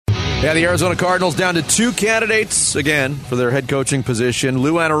Yeah, the Arizona Cardinals down to two candidates, again, for their head coaching position.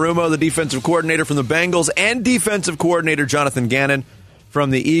 Lou Anarumo, the defensive coordinator from the Bengals, and defensive coordinator Jonathan Gannon from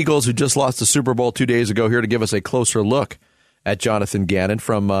the Eagles, who just lost the Super Bowl 2 days ago, here to give us a closer look at Jonathan Gannon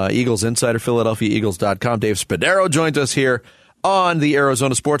from Eagles Insider, PhiladelphiaEagles.com. Dave Spadaro joins us here on the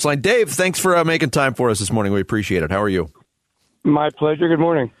Arizona Sports Line. Dave, thanks for making time for us this morning. We appreciate it. How are you? My pleasure. Good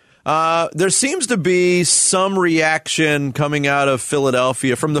morning. There seems to be some reaction coming out of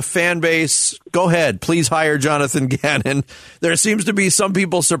Philadelphia from the fan base. Go ahead. Please hire Jonathan Gannon. There seems to be some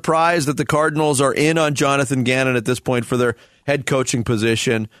people surprised that the Cardinals are in on Jonathan Gannon at this point for their head coaching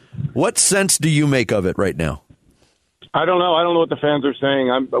position. What sense do you make of it right now? I don't know. I don't know what the fans are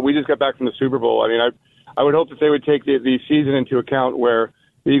saying. We just got back from the Super Bowl. I mean, I would hope that they would take the season into account, where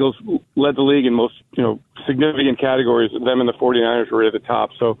the Eagles led the league in most significant categories. Them and the 49ers were at the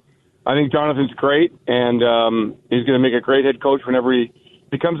top. So I think Jonathan's great, and he's going to make a great head coach whenever he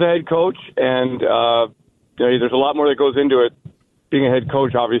becomes a head coach. And there's a lot more that goes into it, being a head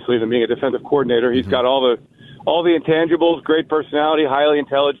coach, obviously, than being a defensive coordinator. He's got all the intangibles: great personality, highly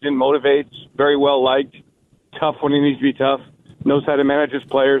intelligent, motivates, very well liked, tough when he needs to be tough, knows how to manage his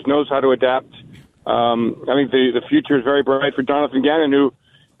players, knows how to adapt. I think the future is very bright for Jonathan Gannon, who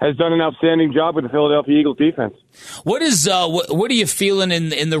has done an outstanding job with the Philadelphia Eagles defense. What are you feeling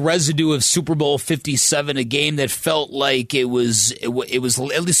in the residue of Super Bowl 57, a game that felt like it was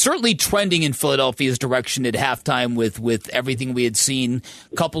certainly trending in Philadelphia's direction at halftime with everything we had seen,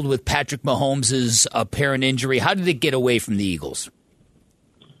 coupled with Patrick Mahomes' apparent injury? How did it get away from the Eagles?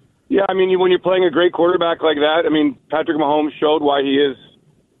 Yeah, I mean, when you're playing a great quarterback like that, I mean, Patrick Mahomes showed why he is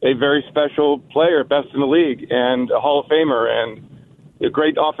a very special player, best in the league, and a Hall of Famer, and a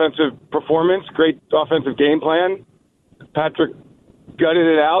great offensive performance, great offensive game plan. Patrick gutted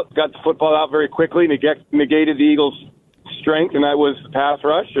it out, got the football out very quickly, negated the Eagles' strength, and that was the pass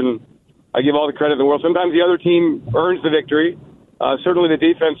rush. And I give all the credit in the world. Sometimes the other team earns the victory. Certainly the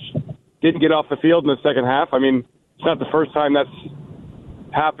defense didn't get off the field in the second half. I mean, it's not the first time that's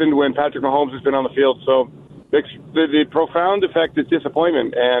happened when Patrick Mahomes has been on the field. So the profound effect is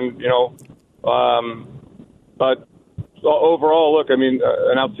disappointment. And, but overall, look, I mean,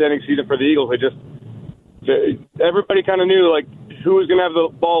 an outstanding season for the Eagles. Everybody kind of knew, like, who was going to have the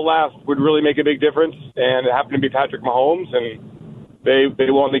ball last would really make a big difference, and it happened to be Patrick Mahomes, and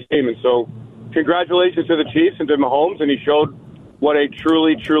they won the game. And so congratulations to the Chiefs and to Mahomes, and he showed what a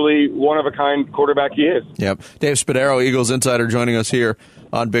truly, truly one-of-a-kind quarterback he is. Yep. Dave Spadaro, Eagles Insider, joining us here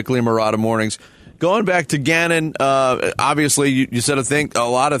on Bickley and Marotta Mornings. Going back to Gannon, obviously you said a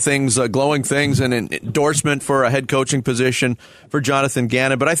lot of things, glowing things, and an endorsement for a head coaching position for Jonathan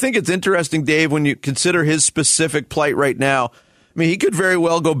Gannon. But I think it's interesting, Dave, when you consider his specific plight right now. I mean, he could very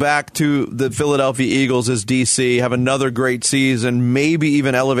well go back to the Philadelphia Eagles as DC, have another great season, maybe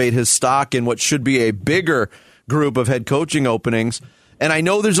even elevate his stock in what should be a bigger group of head coaching openings. And I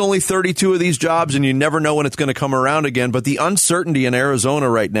know there's only 32 of these jobs, and you never know when it's going to come around again. But the uncertainty in Arizona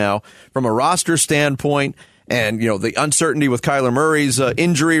right now, from a roster standpoint, and the uncertainty with Kyler Murray's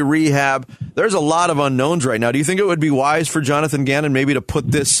injury rehab, there's a lot of unknowns right now. Do you think it would be wise for Jonathan Gannon maybe to put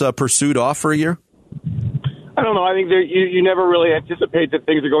this pursuit off for a year? I don't know. I think you never really anticipate that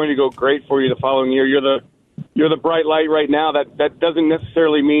things are going to go great for you the following year. You're the bright light right now. That doesn't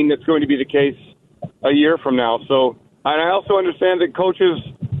necessarily mean that's going to be the case a year from now. So. And I also understand that coaches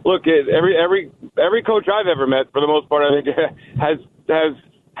look at every coach I've ever met, for the most part, I think has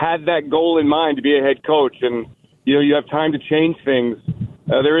had that goal in mind to be a head coach, and you have time to change things.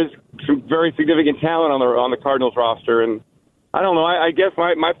 There is some very significant talent on the Cardinals roster, and I don't know. I guess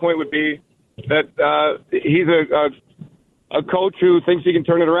my point would be that he's a coach who thinks he can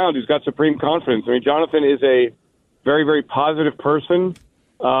turn it around, who's got supreme confidence. I mean, Jonathan is a very, very positive person,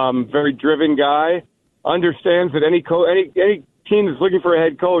 very driven guy. Understands that any team that's looking for a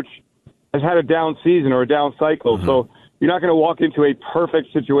head coach has had a down season or a down cycle. Mm-hmm. So you're not going to walk into a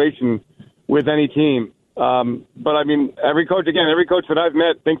perfect situation with any team. But, I mean, every coach that I've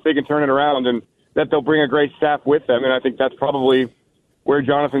met thinks they can turn it around and that they'll bring a great staff with them. And I think that's probably where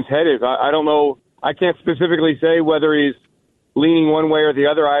Jonathan's head is. I don't know. I can't specifically say whether he's leaning one way or the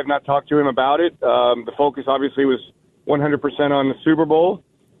other. I have not talked to him about it. The focus obviously was 100% on the Super Bowl.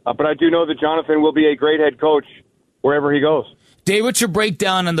 But I do know that Jonathan will be a great head coach wherever he goes. Dave, what's your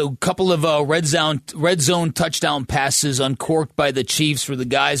breakdown on the couple of red zone touchdown passes uncorked by the Chiefs where the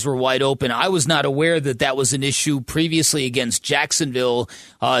guys were wide open? I was not aware that was an issue previously against Jacksonville,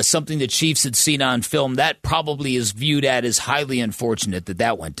 something the Chiefs had seen on film. That probably is viewed as highly unfortunate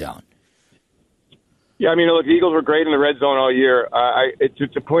that went down. Yeah, I mean, look, the Eagles were great in the red zone all year.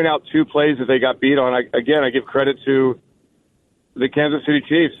 To point out two plays that they got beat on, I give credit to the Kansas City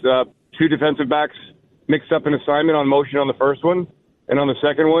Chiefs. Two defensive backs mixed up an assignment on motion on the first one, and on the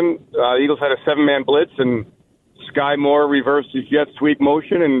second one, the Eagles had a 7-man blitz, and Sky Moore reversed his jet sweep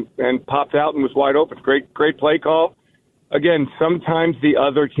motion and popped out and was wide open. Great play call. Again, sometimes the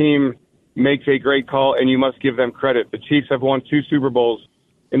other team makes a great call, and you must give them credit. The Chiefs have won 2 Super Bowls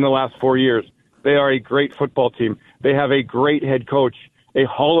in the last 4 years. They are a great football team. They have a great head coach, a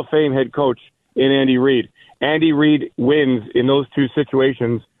Hall of Fame head coach in Andy Reid. Andy Reid wins in those 2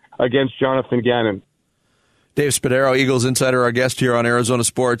 situations against Jonathan Gannon. Dave Spadaro, Eagles Insider, our guest here on Arizona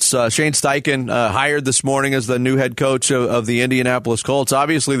Sports. Shane Steichen hired this morning as the new head coach of the Indianapolis Colts.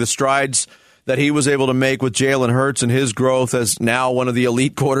 Obviously, the strides that he was able to make with Jalen Hurts and his growth as now one of the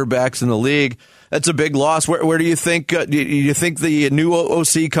elite quarterbacks in the league, that's a big loss. Where do you think do you think the new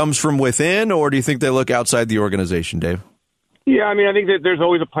OC comes from within, or do you think they look outside the organization, Dave? Yeah, I mean, I think that there's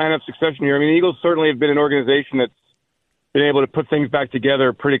always a plan of succession here. I mean, the Eagles certainly have been an organization that's been able to put things back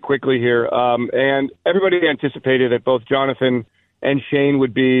together pretty quickly here. And everybody anticipated that both Jonathan and Shane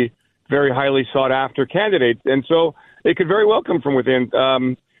would be very highly sought-after candidates. And so it could very well come from within.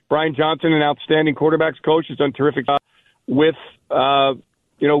 Brian Johnson, an outstanding quarterbacks coach, has done a terrific job with Jalen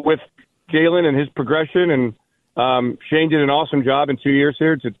and his progression. And Shane did an awesome job in 2 years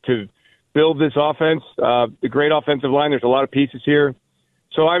here to build this offense, the great offensive line. There's a lot of pieces here.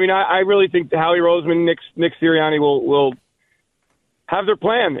 So, I mean, I really think Howie Roseman, Nick Sirianni will have their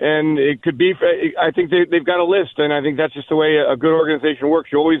plan, and it could be. I think they've got a list, and I think that's just the way a good organization works.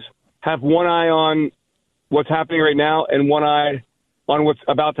 You always have one eye on what's happening right now and one eye on what's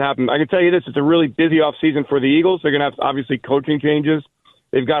about to happen. I can tell you this: it's a really busy offseason for the Eagles. They're going to have obviously coaching changes.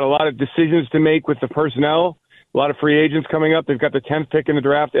 They've got a lot of decisions to make with the personnel. A lot of free agents coming up. They've got the 10th pick in the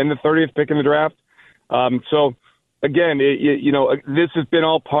draft and the 30th pick in the draft. So. Again, this has been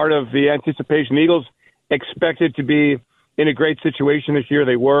all part of the anticipation. The Eagles expected to be in a great situation this year.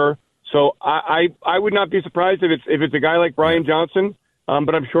 They were. So I would not be surprised if it's a guy like Brian Johnson,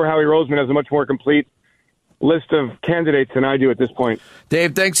 but I'm sure Howie Roseman has a much more complete list of candidates than I do at this point.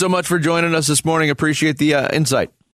 Dave, thanks so much for joining us this morning. Appreciate the insight.